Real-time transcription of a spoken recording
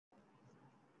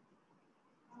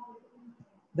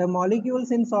The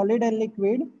molecules in solid and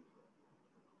liquid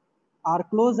are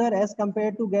closer as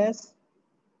compared to gas,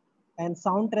 and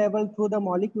sound travel through the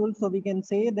molecules. So we can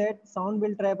say that sound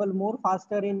will travel more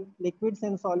faster in liquids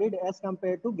and solid as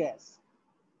compared to gas.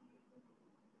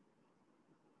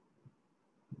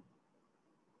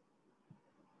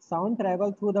 Sound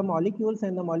travel through the molecules,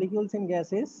 and the molecules in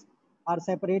gases are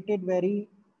separated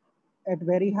at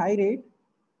very high rate.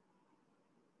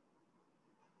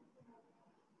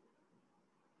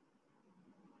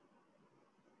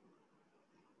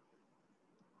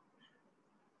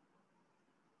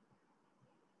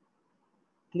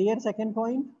 Clear second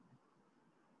point?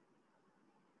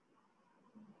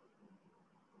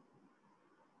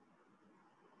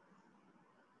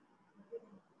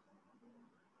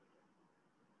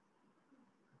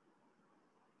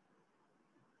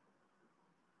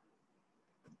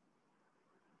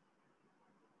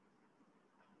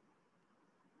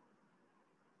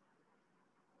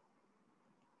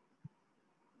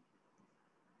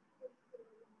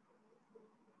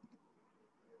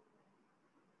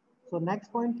 So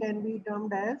next point can be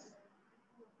termed as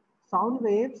sound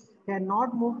waves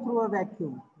cannot move through a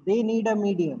vacuum. They need a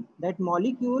medium. That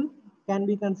molecule can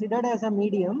be considered as a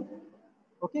medium.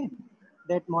 Okay.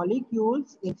 That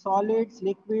molecules in solids,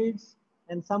 liquids,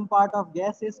 and some part of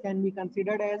gases can be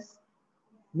considered as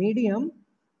medium.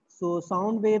 So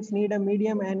sound waves need a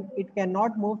medium and it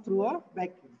cannot move through a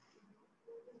vacuum.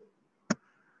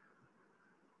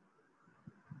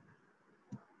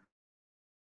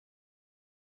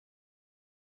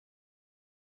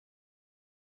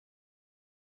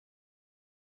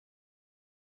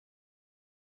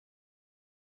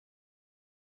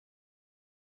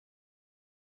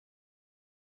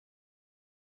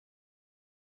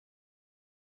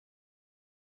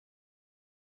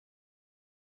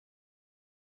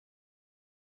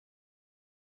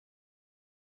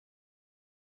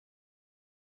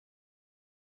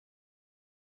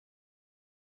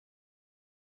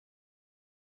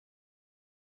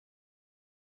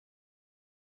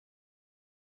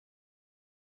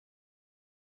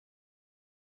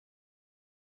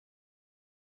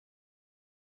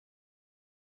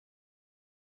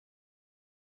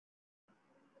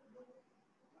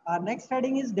 Our next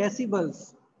heading is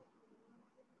decibels.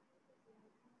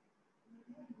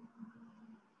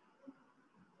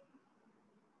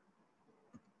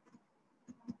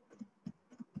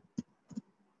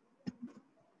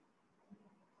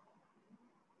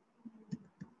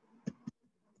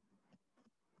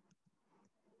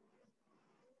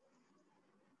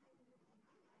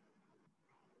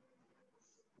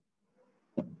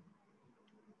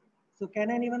 So can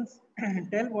anyone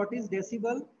tell what is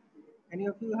decibel? Any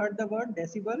of you heard the word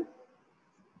decibel?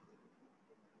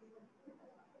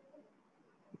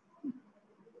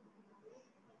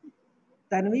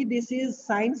 Tanvi, this is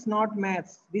science, not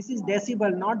maths. This is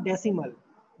decibel, not decimal.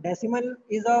 Decimal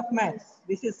is of maths.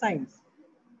 This is science.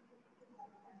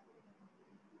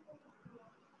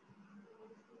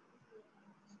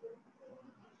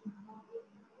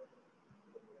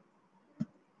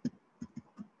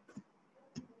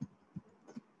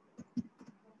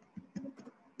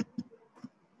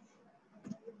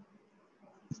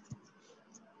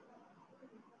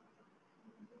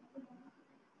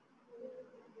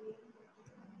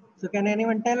 So can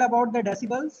anyone tell about the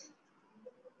decibels?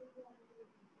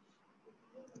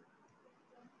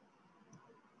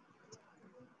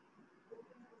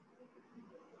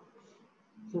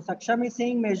 So Saksham is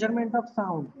saying measurement of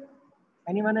sound.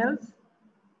 Anyone else?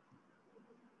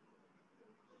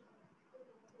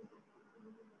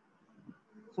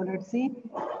 So let's see.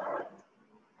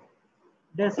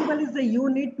 Decibel is the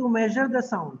unit to measure the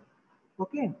sound.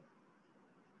 Okay.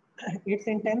 Its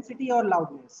intensity or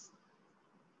loudness.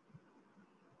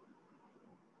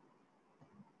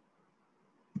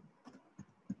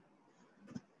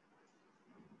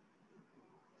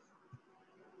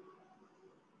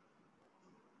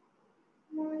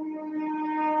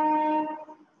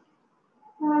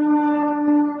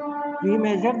 We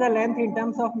measure the length in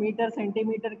terms of meter,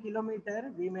 centimeter,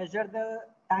 kilometer. We measure the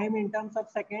time in terms of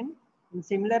second. In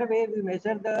similar way, we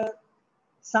measure the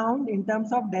sound in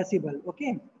terms of decibel.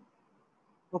 Okay.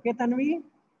 Okay, Tanvi?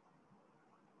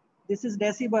 This is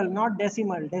decibel, not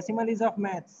decimal. Decimal is of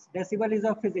maths. Decibel is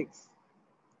of physics.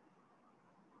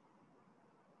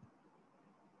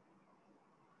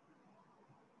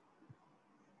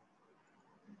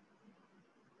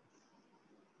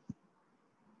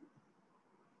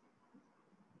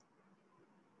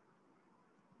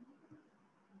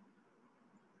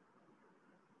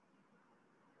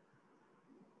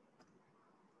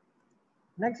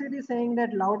 Next, it is saying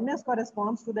that loudness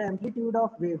corresponds to the amplitude of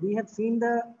wave. We have seen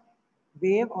the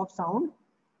wave of sound.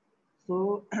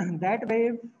 So that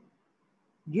wave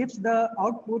gives the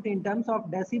output in terms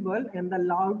of decibel, and the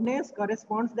loudness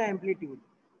corresponds the amplitude.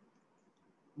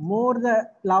 More the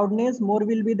loudness, more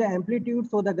will be the amplitude.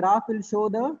 So the graph will show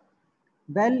the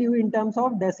value in terms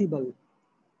of decibel.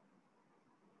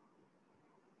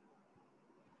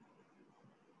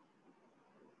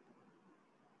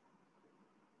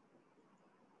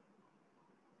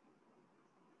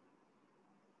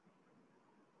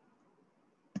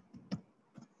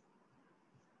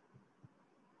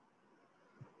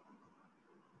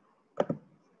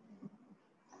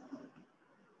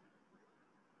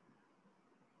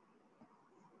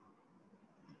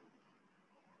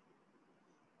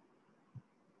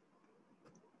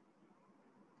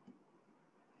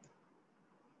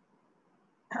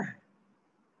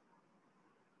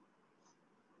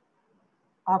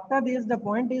 After this, the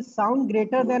point is sound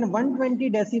greater than 120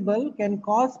 decibel can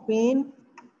cause pain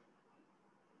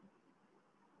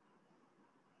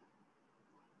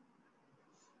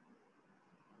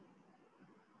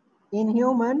in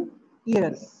human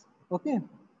ears. Okay,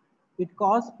 it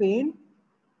causes pain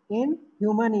in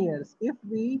human ears. If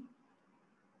we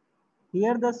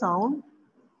hear the sound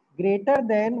greater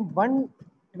than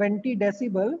 120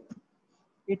 decibel,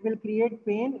 it will create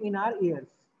pain in our ears.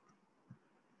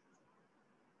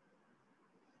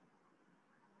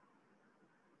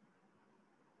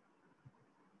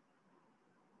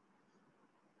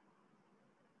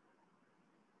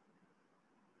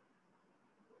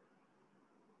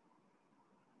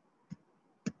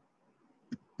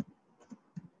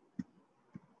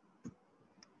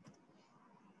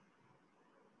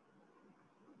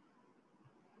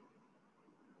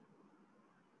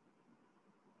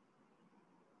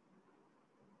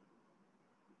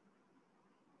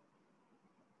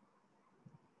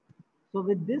 So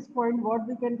with this point, what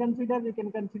we can consider? We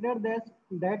can consider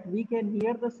that we can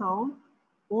hear the sound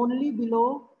only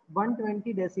below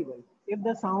 120 decibel. If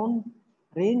the sound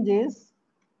range is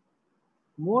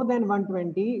more than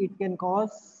 120, it can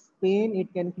cause pain,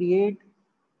 it can create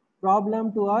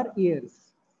problem to our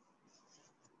ears.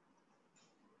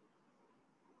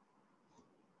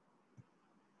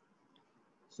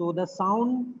 So the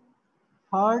sound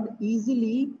heard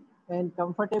easily and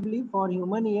comfortably for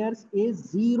human ears is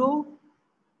 0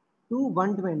 to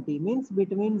 120, means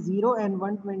between 0 and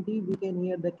 120 we can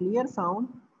hear the clear sound.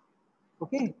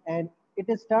 Okay, and it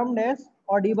is termed as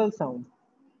audible sound.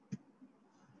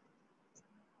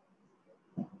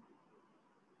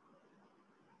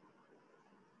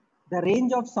 The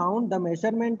range of sound, the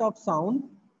measurement of sound,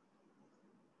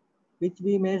 which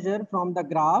we measure from the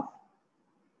graph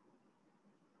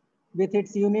with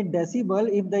its unit decibel.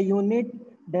 If the unit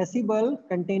decibel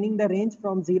containing the range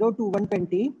from 0 to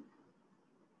 120,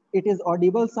 it is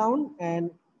audible sound,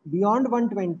 and beyond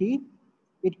 120,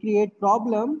 it create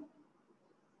problem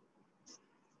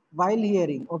while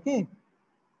hearing. Okay.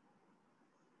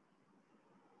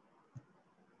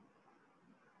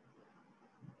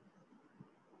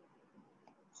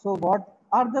 So what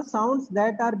are the sounds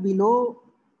that are below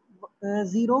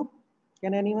 0?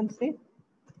 Can anyone say?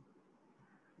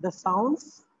 The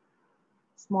sounds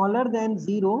smaller than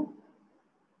 0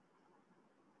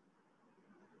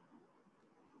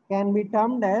 can be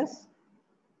termed as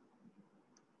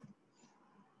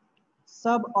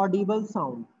subaudible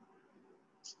sound.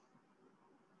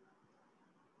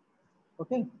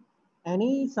 Okay.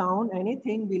 Any sound,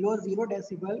 anything below 0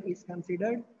 decibel is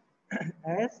considered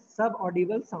as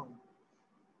subaudible sound.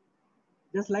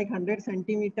 Just like 100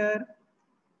 centimeter,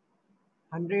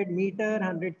 100 meter,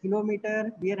 100 kilometer,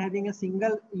 we are having a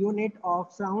single unit of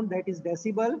sound, that is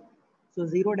decibel. So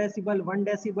 0 decibel, 1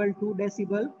 decibel, 2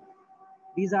 decibel.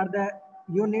 These are the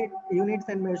units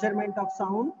and measurement of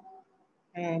sound.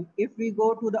 And if we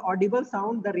go to the audible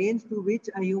sound, the range to which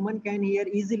a human can hear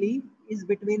easily is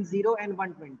between 0 and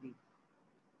 120.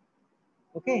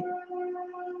 Okay.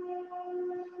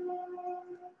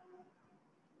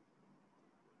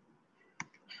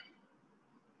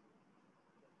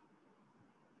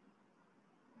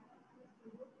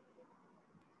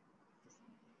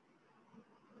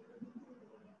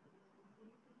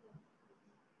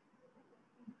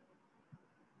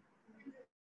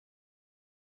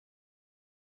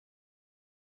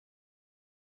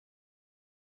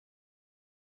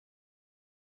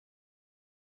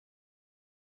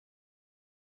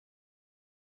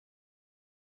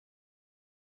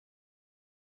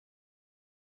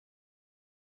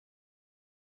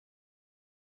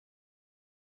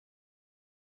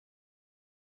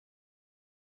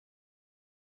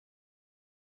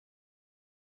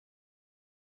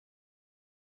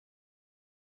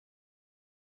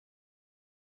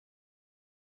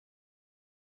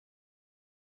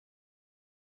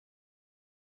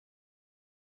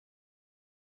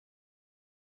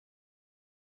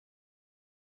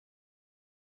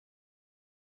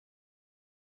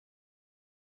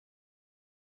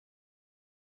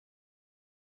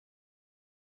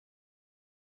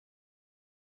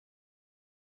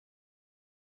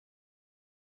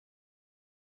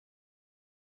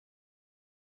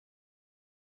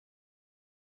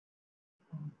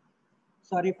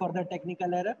 Sorry for the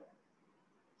technical error.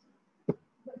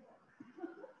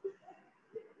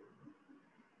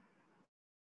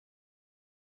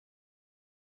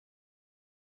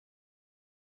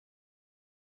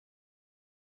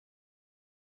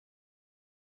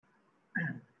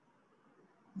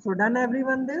 So done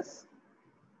everyone this?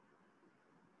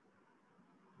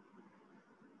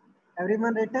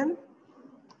 Everyone written?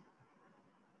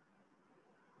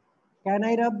 Can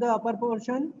I rub the upper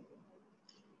portion?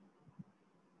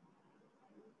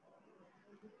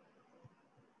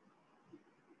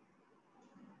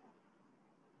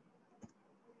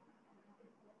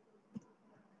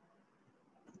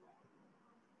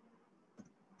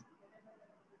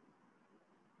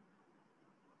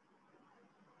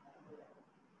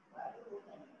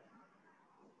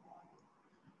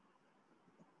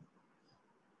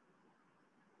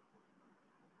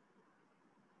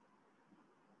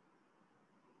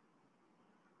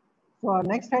 So our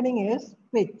next heading is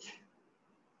pitch.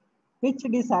 Pitch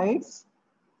decides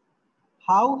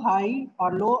how high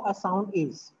or low a sound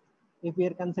is. If we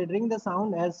are considering the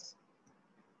sound as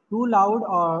too loud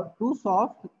or too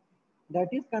soft, that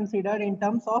is considered in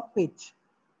terms of pitch.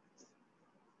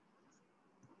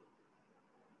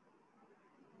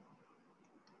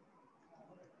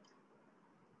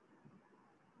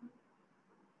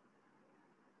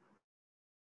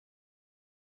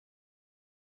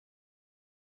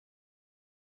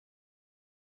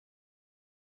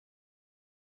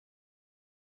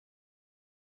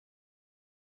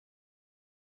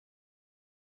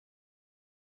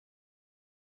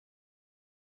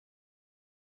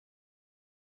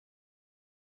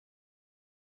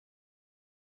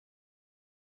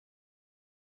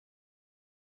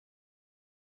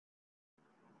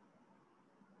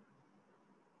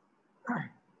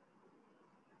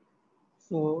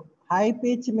 So high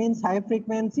pitch means high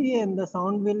frequency and the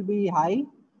sound will be high.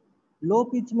 Low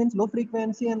pitch means low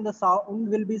frequency and the sound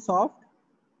will be soft.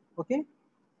 Okay.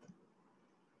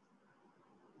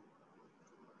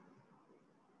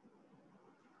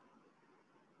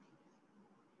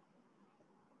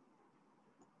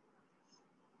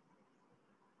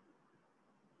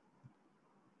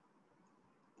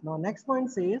 Now next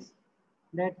point says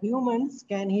that humans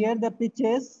can hear the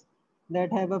pitches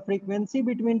that have a frequency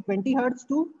between 20 hertz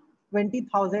to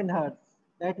 20,000 hertz.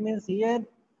 That means here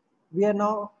we are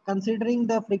now considering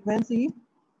the frequency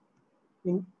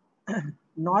in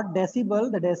not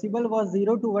decibel. The decibel was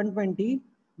 0 to 120,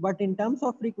 but in terms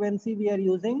of frequency we are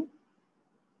using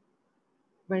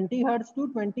 20 hertz to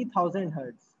 20,000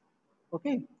 hertz.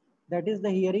 Okay, that is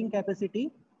the hearing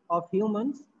capacity of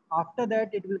humans. After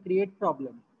that, it will create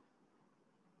problem.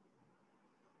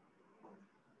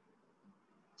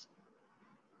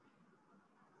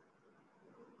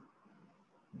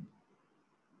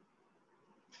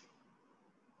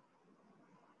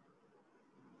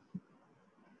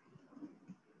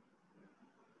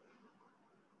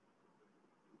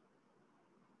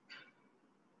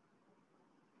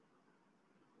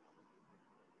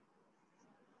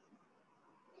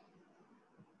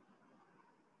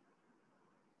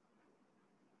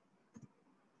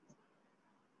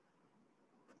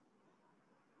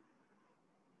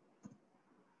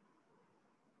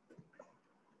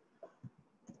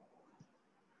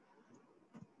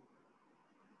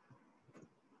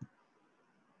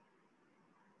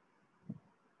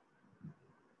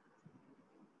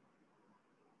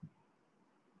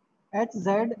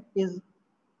 Hz is,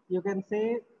 you can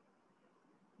say,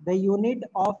 the unit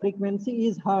of frequency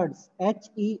is hertz, Hertz.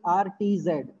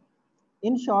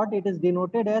 In short, it is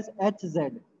denoted as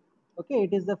Hz. Okay,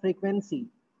 it is the frequency.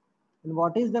 And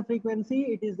what is the frequency?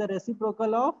 It is the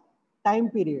reciprocal of time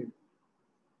period.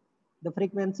 The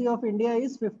frequency of India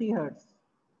is 50 hertz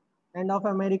and of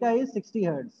America is 60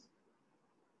 hertz.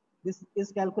 This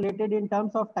is calculated in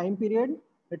terms of time period,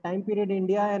 the time period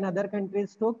India and other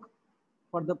countries took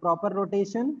for the proper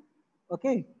rotation.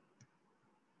 Okay.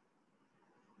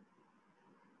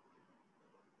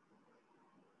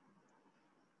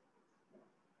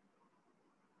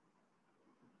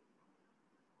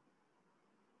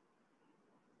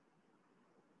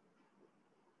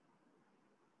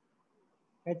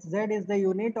 Hz is the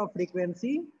unit of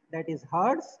frequency, that is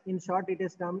hertz. In short, it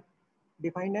is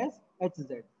defined as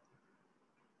Hz.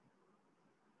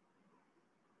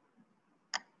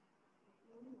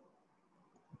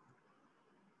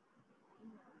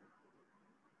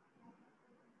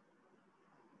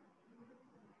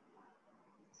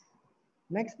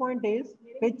 Next point is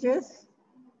pitches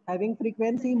having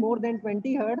frequency more than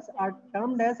 20 hertz are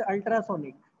termed as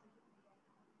ultrasonic.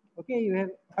 Okay, you have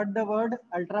heard the word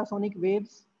ultrasonic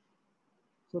waves.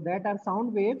 So that are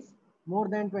sound waves more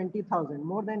than 20,000,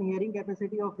 more than hearing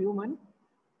capacity of human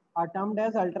are termed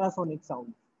as ultrasonic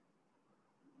sound.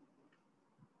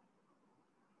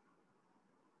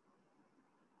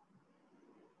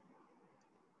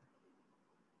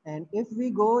 And if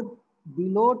we go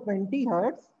below 20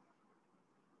 hertz,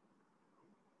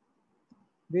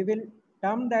 we will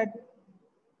term that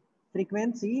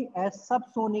frequency as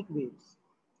subsonic waves.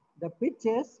 The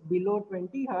pitches below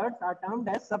 20 hertz are termed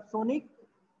as subsonic.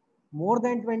 More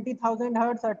than 20,000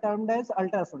 hertz are termed as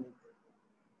ultrasonic.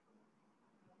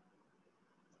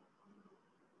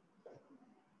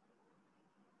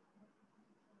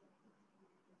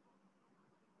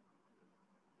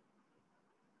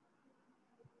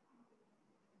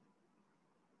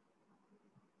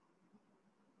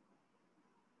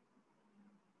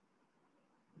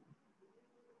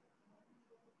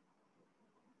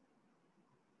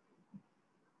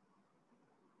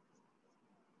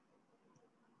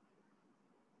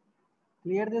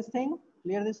 Clear this thing?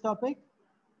 Clear this topic?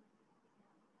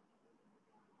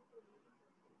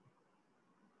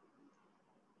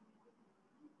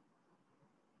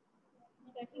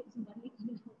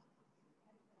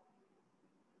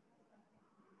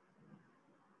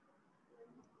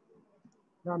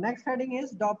 Now, next heading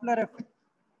is Doppler effect.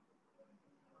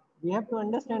 We have to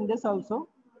understand this also.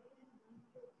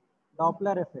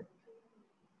 Doppler effect.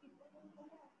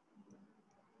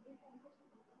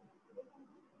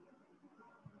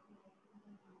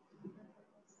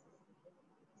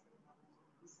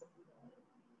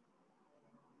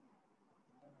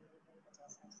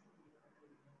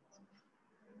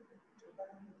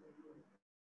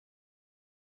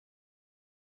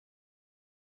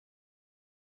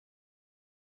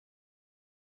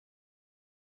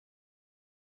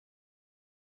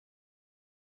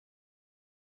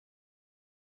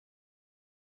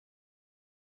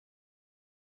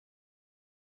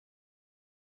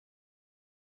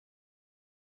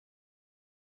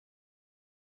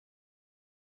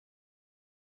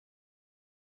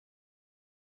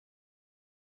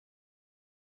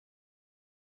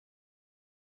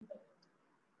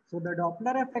 So the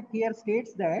Doppler effect here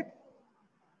states that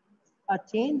a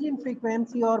change in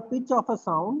frequency or pitch of a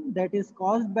sound that is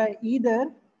caused by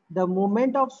either the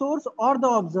movement of source or the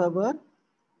observer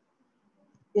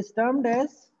is termed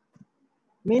as,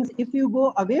 means if you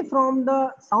go away from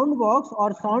the sound box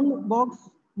or sound box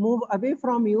move away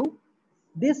from you,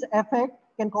 this effect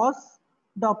can cause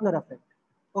Doppler effect.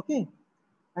 Okay.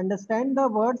 Understand the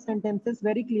word sentences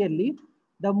very clearly.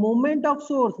 The movement of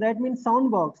source, that means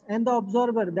sound box, and the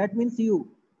observer, that means you.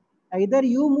 Either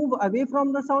you move away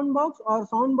from the sound box or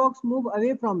sound box move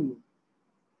away from you.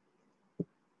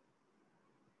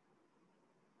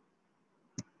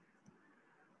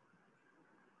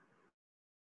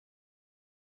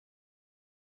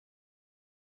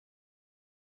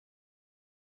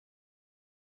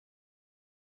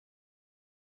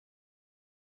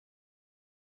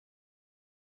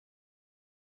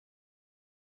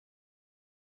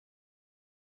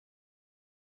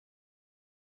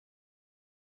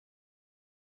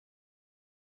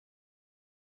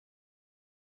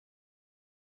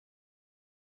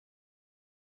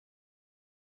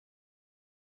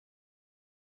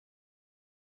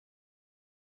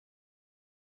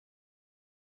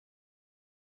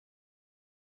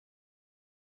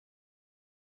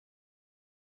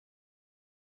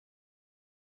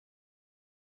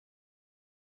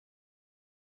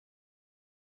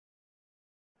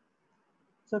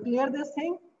 So clear this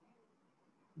thing?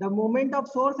 The movement of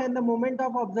source and the movement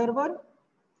of observer.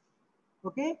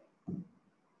 Okay.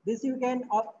 This you can,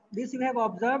 this you have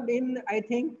observed in, I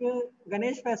think,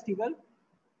 Ganesh festival.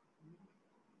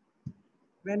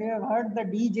 When you have heard the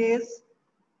DJs.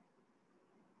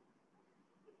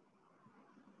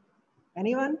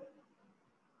 Anyone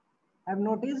have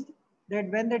noticed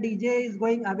that when the DJ is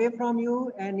going away from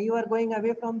you and you are going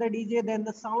away from the DJ, then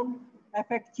the sound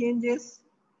effect changes.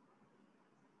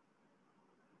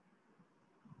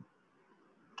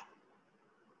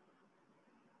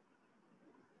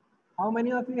 How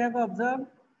many of you have observed?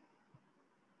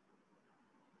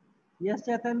 Yes,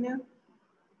 Chaitanya?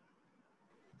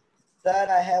 Sir,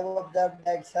 I have observed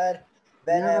that, sir,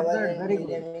 You when have I was observed, in very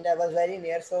DJ good. meet, I was very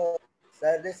near, so,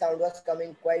 sir, the sound was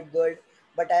coming quite good.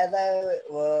 But as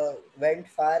I went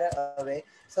far away,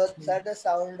 so, sir, the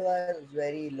sound was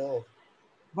very low.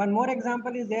 One more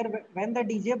example is there, when the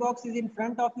DJ box is in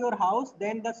front of your house,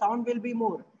 then the sound will be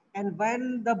more. And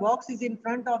when the box is in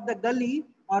front of the gully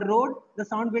or road, the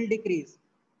sound will decrease.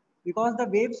 Because the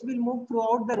waves will move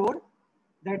throughout the road.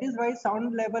 That is why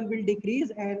sound level will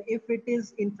decrease. And if it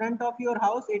is in front of your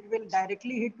house, it will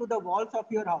directly hit to the walls of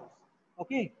your house.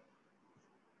 Okay.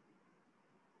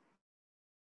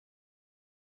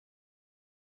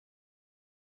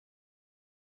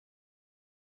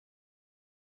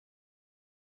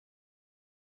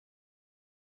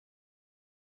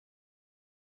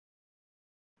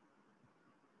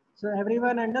 So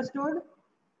everyone understood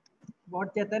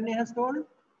what Chaitanya has told?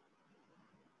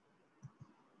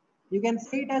 You can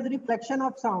see it as reflection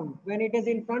of sound. When it is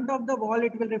in front of the wall,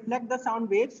 it will reflect the sound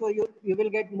waves. So you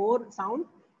will get more sound.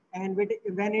 And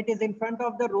when it is in front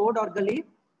of the road or gully,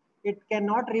 it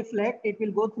cannot reflect. It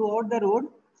will go throughout the road.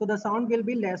 So the sound will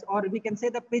be less, or we can say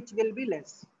the pitch will be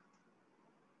less.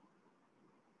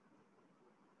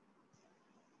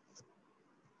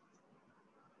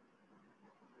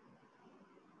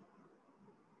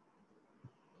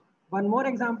 One more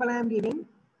example I am giving.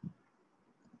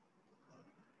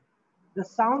 The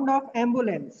sound of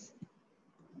ambulance.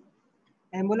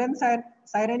 Ambulance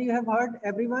siren you have heard,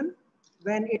 everyone.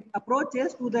 When it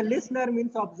approaches to the listener,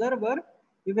 means observer,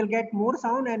 you will get more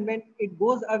sound, and when it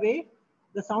goes away,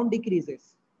 the sound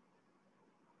decreases.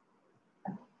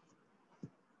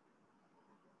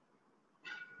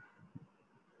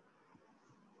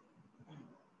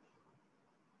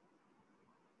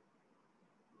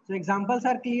 So examples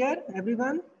are clear,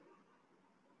 everyone?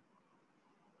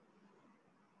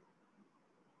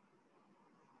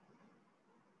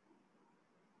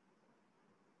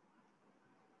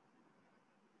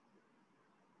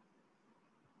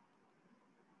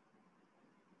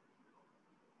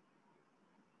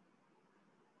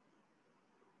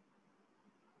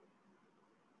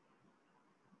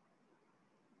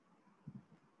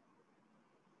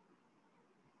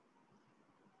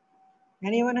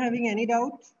 Anyone having any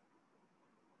doubt?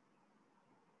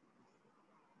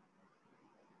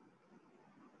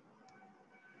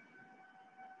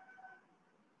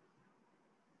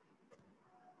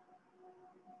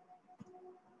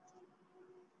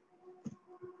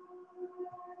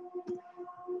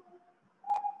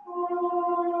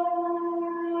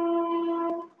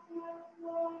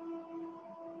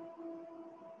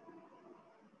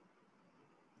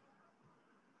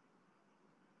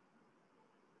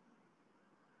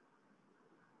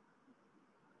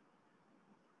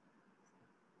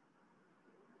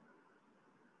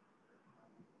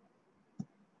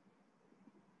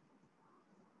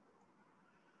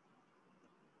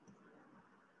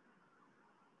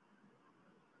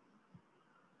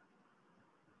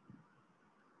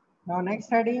 Now next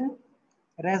heading,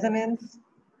 resonance.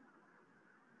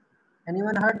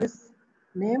 Anyone heard this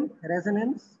name,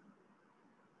 resonance?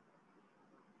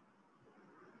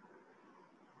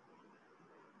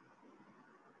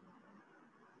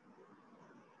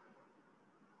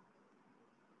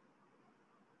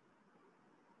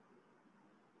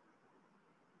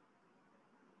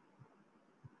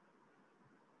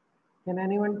 Can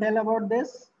anyone tell about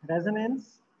this,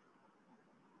 resonance?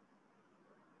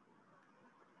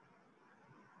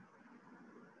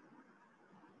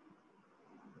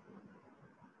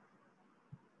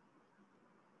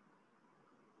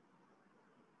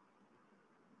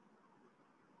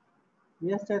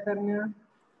 Yes, Chaitanya.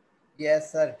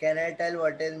 Yes, sir. Can I tell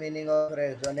what is meaning of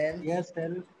resonance? Yes,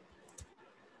 tell.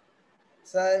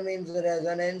 Sir, means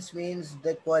resonance means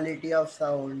the quality of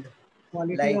sound.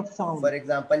 Quality Like, of sound. for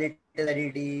example, it is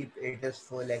very deep, it is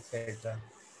full, etc.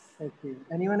 Okay.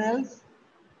 Anyone else?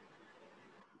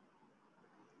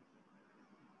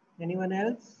 Anyone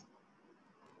else?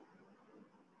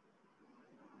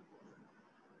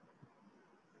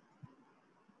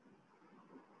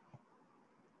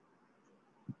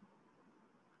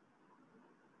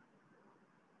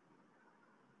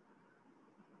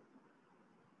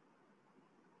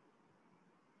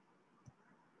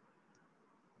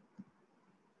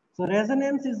 So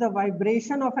resonance is the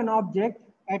vibration of an object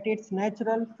at its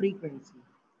natural frequency.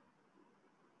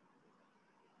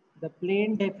 The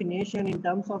plain definition in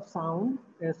terms of sound,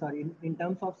 in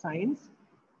terms of science,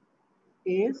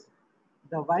 is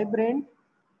the vibration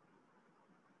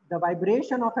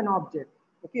of an object.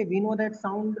 Okay, we know that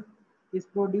sound is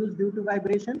produced due to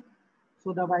vibration.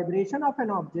 So the vibration of an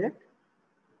object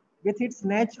with its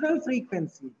natural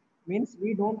frequency means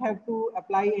we don't have to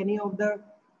apply any of the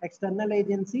external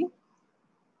agency.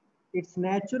 Its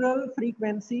natural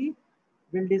frequency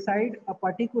will decide a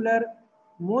particular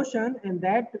motion, and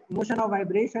that motion of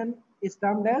vibration is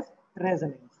termed as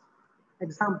resonance.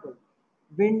 Example,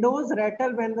 windows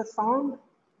rattle when the sound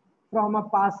from a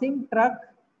passing truck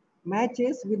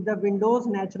matches with the window's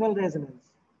natural resonance.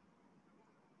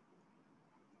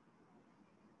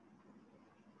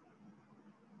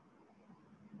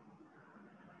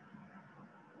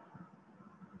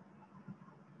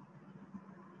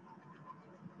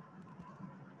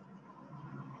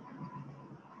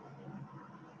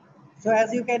 So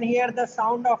as you can hear the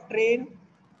sound of train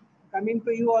coming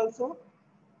to you also.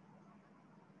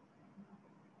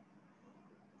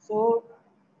 So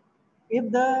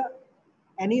if the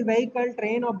any vehicle,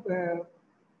 train or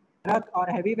truck or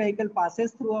heavy vehicle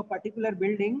passes through a particular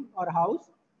building or house,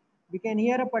 we can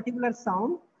hear a particular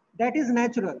sound that is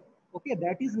natural. Okay,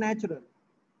 that is natural.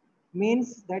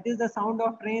 Means that is the sound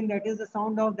of train, that is the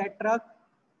sound of that truck.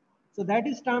 So that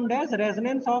is termed as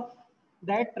resonance of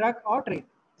that truck or train.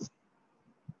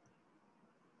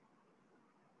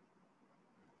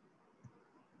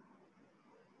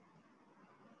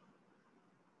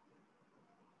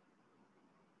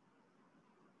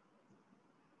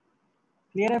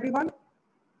 Clear everyone?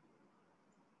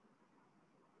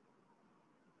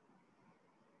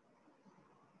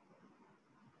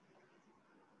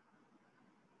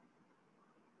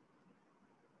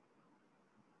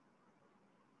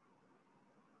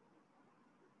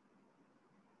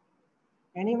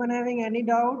 Anyone having any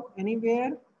doubt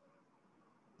anywhere?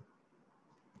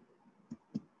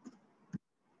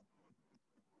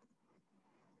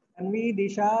 Tanvi,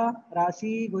 Disha,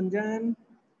 Rashi, Gunjan,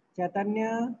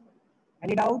 Chaitanya,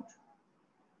 any doubt?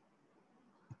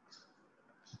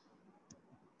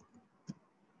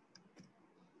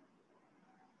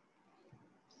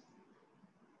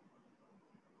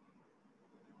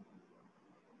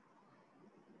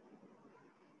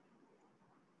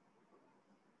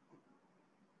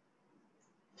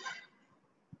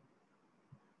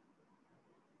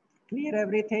 Clear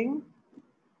everything?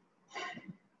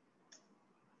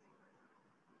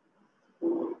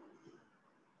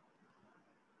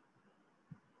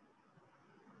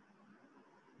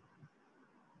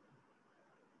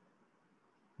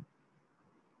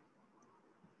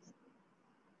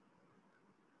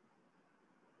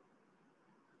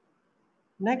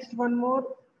 Next, one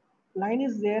more line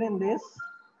is there in this,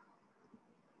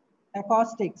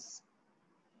 acoustics.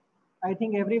 I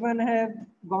think everyone have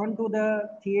gone to the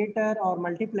theater or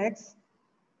multiplex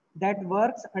that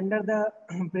works under the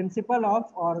principle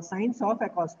of or science of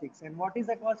acoustics. And what is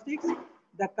acoustics?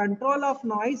 The control of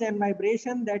noise and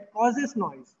vibration that causes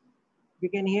noise. We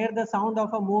can hear the sound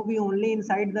of a movie only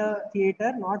inside the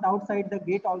theater, not outside the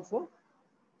gate also.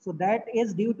 So that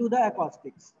is due to the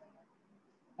acoustics.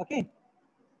 Okay.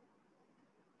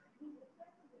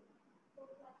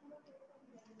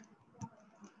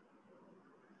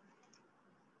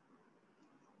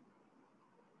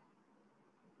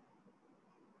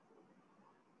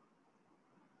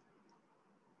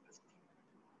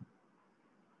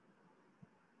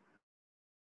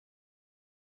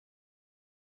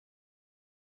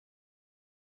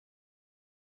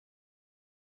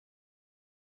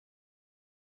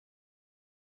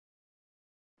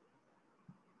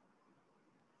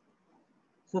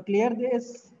 So clear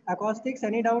this acoustics,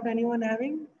 any doubt anyone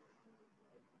having?